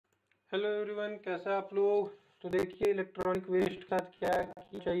Hello everyone, कैसा आप लोग। तो देखिए, इलेक्ट्रॉनिक वेस्ट के साथ क्या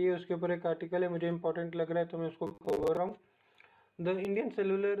चाहिए उसके ऊपर एक आर्टिकल है, मुझे इंपॉर्टेंट लग रहा है तो मैं उसको कवर रहा हूँ। The Indian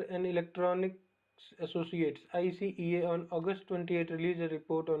cellular and electronics associates ICEA on August 28 released a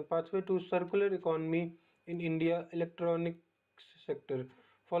report on pathway to circular economy in India electronics sector,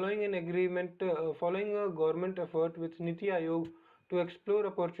 following a government effort with Niti Aayog to explore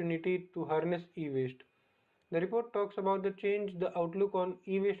opportunity to harness e-waste. The report talks about the change the outlook on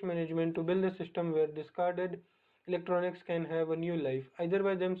e-waste management to build a system where discarded electronics can have a new life, either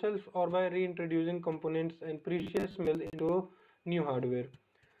by themselves or by reintroducing components and precious metals into new hardware.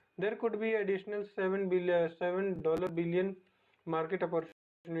 There could be additional $7 billion market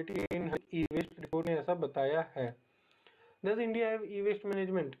opportunity in e-waste, report ने ऐसा बताया है। Does India have e-waste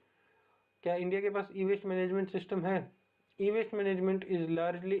management? क्या India के पास e-waste management system है? E-waste management is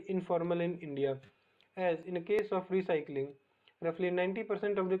largely informal in India, as in a case of recycling, roughly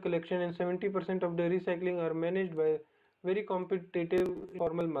 90% of the collection and 70% of the recycling are managed by very competitive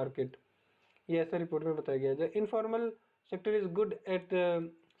informal market. ये ऐसा report में बताया गया है। The informal sector is good at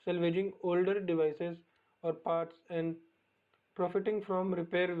salvaging older devices or parts and profiting from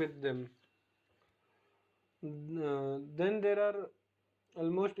repair with them. Then there are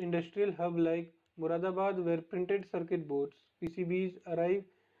almost industrial hub like Moradabad where printed circuit boards PCBs arrive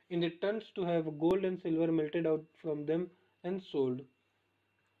in the tons to have gold and silver melted out from them and sold.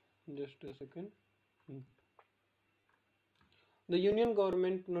 Just a second. The Union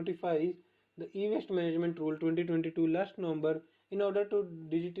Government notifies the E-Waste Management Rule 2022 last November in order to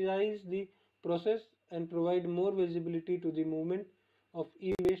digitize the process and provide more visibility to the movement of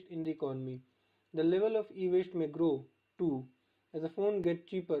e-waste in the economy. The level of e-waste may grow too as the phone get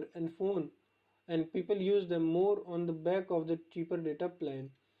cheaper and people use them more on the back of the cheaper data plan.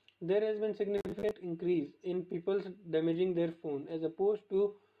 There has been significant increase in people damaging their phone as opposed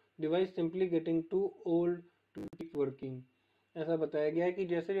to device simply getting too old to keep working. ऐसा बताया गया है कि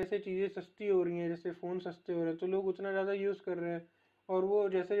जैसे जैसे चीज़ें सस्ती हो रही हैं, जैसे फ़ोन सस्ते हो रहे हैं तो लोग उतना ज़्यादा यूज़ कर रहे हैं, और वो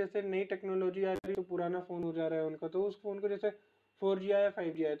जैसे जैसे नई टेक्नोलॉजी आ रही है तो पुराना फ़ोन हो जा रहा है उनका, तो उस फ़ोन को जैसे 4G आया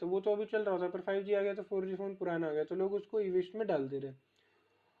 5G आया तो वो तो अभी चल रहा होता है, पर 5G आ गया तो 4G फ़ोन पुराना आ गया तो लोग उसको ई-वेस्ट में डाल दे रहे हैं।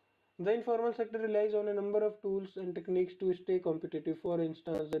 The informal sector relies on a number of tools and techniques to stay competitive. For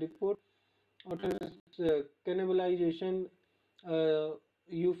instance, the report authors cannibalization,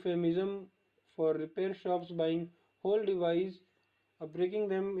 euphemism for repair shops buying whole device, breaking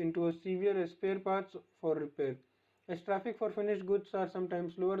them into a severe spare parts for repair. As traffic for finished goods are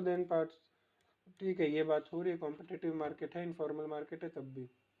sometimes lower than parts. ठीक है, ये बात हो रही है, competitive market है, informal market है तब भी।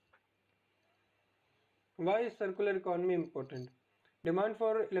 Why is circular economy important? Demand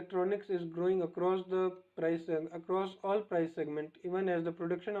for electronics is growing across all price segment, even as the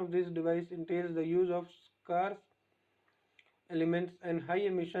production of this device entails the use of scarce elements and high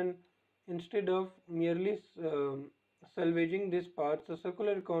emission. Instead of merely salvaging these parts, the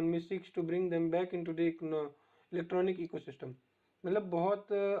circular economy seeks to bring them back into the electronic ecosystem. मतलब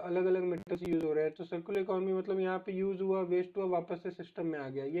बहुत अलग अलग metals use हो रहे हैं, तो circular economy मतलब यहाँ पे यूज हुआ, वेस्ट हुआ, वापस से सिस्टम में आ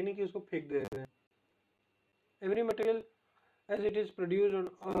गया, ये नहीं कि उसको फेंक दे रहे हैं। Every material as it is produced on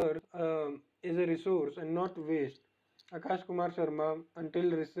earth is a resource and not waste. Akash Kumar Sharma, until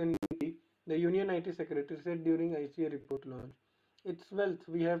recently the Union IT Secretary, said during ICA report launch. It's wealth,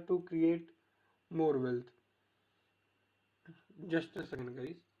 we have to create more wealth. Just a second,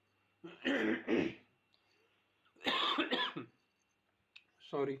 guys.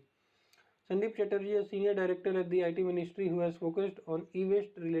 Sorry. Sandeep Chatterjee, a senior director at the IT Ministry who has focused on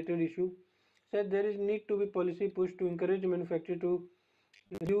e-waste related issue, said there is need to be policy push to encourage manufacturers to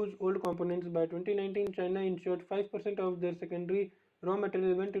use old components. By 2019, China ensured 5% of their secondary raw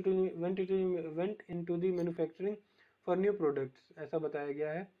material went into the manufacturing for new products. ऐसा बताया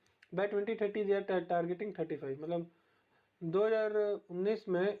गया है. By 2030, they are targeting 35. मतलब 2019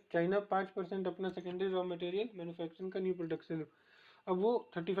 में China 5% अपना secondary raw material manufacturing का new product से, अब वो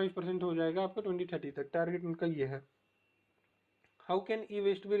 35% हो जाएगा आपका 2030 तक, टारगेट उनका ये है। How can E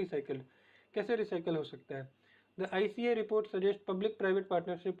waste B recycled? कैसे रिसाइकल हो सकता है? The ICA report suggest public private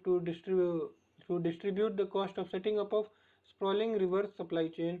partnership to distribute the cost of setting up of sprawling reverse supply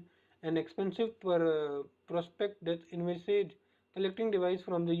chain and expensive prospect that envisage collecting device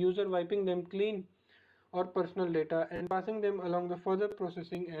from the user, wiping them clean or personal data and passing them along the further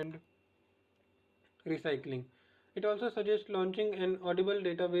processing and recycling. It also suggests launching an auditable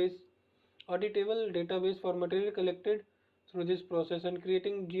database for material collected through this process and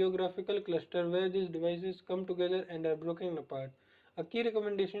creating geographical cluster where these devices come together and are broken apart. A key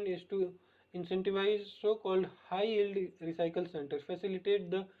recommendation is to incentivize so-called high-yield recycle centers. Facilitate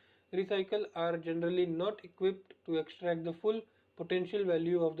the recycle are generally not equipped to extract the full potential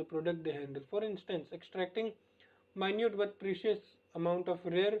value of the product they handle. For instance, extracting minute but precious amount of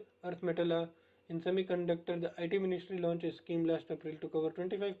rare earth metal in semiconductor, the IT Ministry launched a scheme last April to cover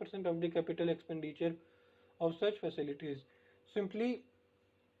 25% of the capital expenditure of such facilities. Simply,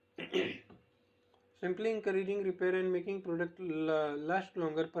 simply encouraging repair and making product last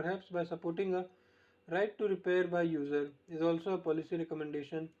longer, perhaps by supporting a right to repair by user, is also a policy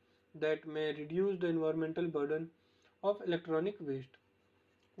recommendation that may reduce the environmental burden of electronic waste.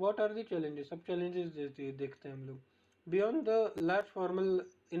 What are the challenges? सब challenges देखते हैं हम लोग. Beyond the large formal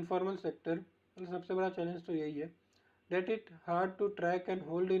informal sector, सबसे बड़ा challenge तो यही है that it hard to track and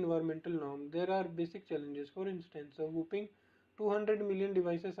hold environmental norm. There are basic challenges. For instance, a whopping 200 million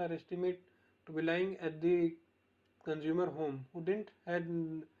devices are estimated to be lying at the consumer home who didn't had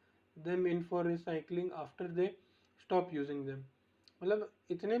them in for recycling after they stop using them. मतलब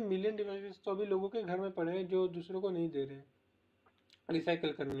इतने million devices तो अभी लोगों के घर में पड़े हैं जो दूसरों को नहीं दे रहे हैं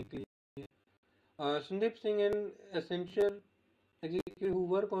रिसाइकल करने के लिए. Sandeep Singh, an Accenture executive who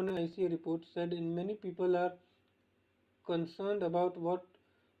work on an ICA report, said in many people are concerned about what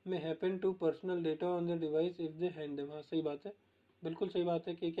may happen to personal data on their device if they hand them. हाँ सही बात है, बिल्कुल सही बात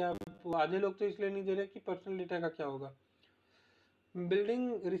है कि क्या आधे लोग तो इसलिए नहीं दे रहे कि पर्सनल डेटा का क्या होगा. Building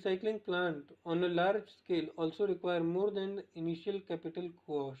recycling plant on a large scale also require more than initial capital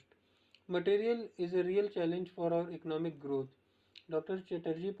cost. Material is a real challenge for our economic growth. Dr.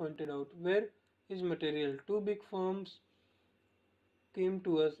 Chatterjee pointed out, where is material? Two big firms came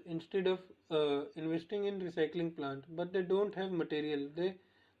to us instead of investing in recycling plant, but they don't have material.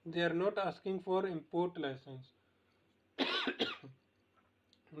 They are not asking for import license.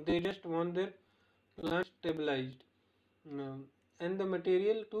 They just want their plant stabilized. Um, and the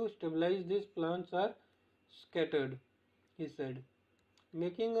material to stabilize these plants are scattered, he said.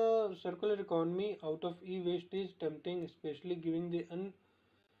 Making a circular economy out of e-waste is tempting, especially given the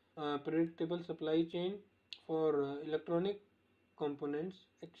unpredictable supply chain for electronic components.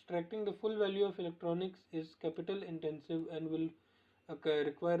 Extracting the full value of electronics is capital intensive and will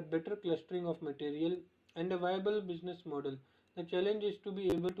require better clustering of material and a viable business model. The challenge is to be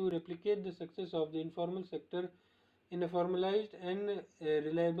able to replicate the success of the informal sector in a formalized and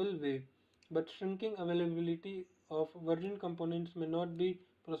reliable way, but shrinking availability of virgin components may not be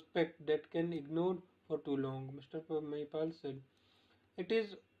prospect that can ignored for too long, Mr. Maipal said. It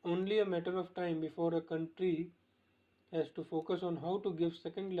is only a matter of time before a country has to focus on how to give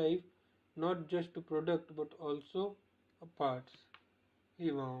second life not just to product but also a parts.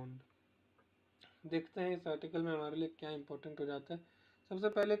 He warned. देखते हैं इस article में हमारे लिए क्या important हो जाता है. सबसे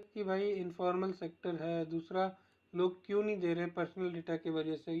पहले कि भाई इनफॉर्मल सेक्टर है, दूसरा लोग क्यों नहीं दे रहे पर्सनल डेटा की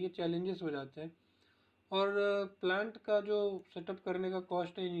वजह से, ये चैलेंजेस हो जाते हैं. और प्लांट का जो सेटअप करने का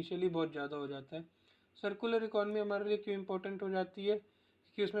कॉस्ट है इनिशियली बहुत ज़्यादा हो जाता है. सर्कुलर इकॉनमी हमारे लिए क्यों इम्पोर्टेंट हो जाती है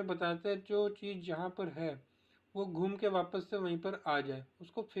कि उसमें बताते हैं जो चीज़ जहाँ पर है वो घूम के वापस से वहीं पर आ जाए,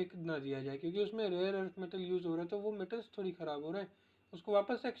 उसको फेंक ना दिया जाए, क्योंकि उसमें रेयर अर्थ मेटल यूज़ हो रहा है तो वो मेटल्स थोड़ी ख़राब हो रहे हैं, उसको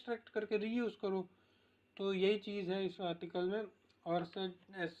वापस से एक्सट्रैक्ट करके रीयूज़ करो. तो यही चीज़ है इस आर्टिकल में. और सच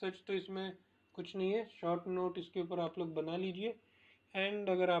एज सच तो इसमें कुछ नहीं है, शॉर्ट नोट इसके ऊपर आप लोग बना लीजिए एंड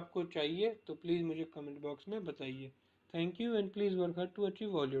अगर आपको चाहिए तो प्लीज़ मुझे कमेंट बॉक्स में बताइए. Thank you and please work hard to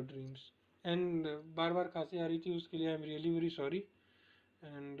achieve all your dreams. And बार बार खांसी आ रही थी उसके लिए I am really very sorry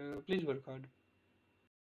and please work hard.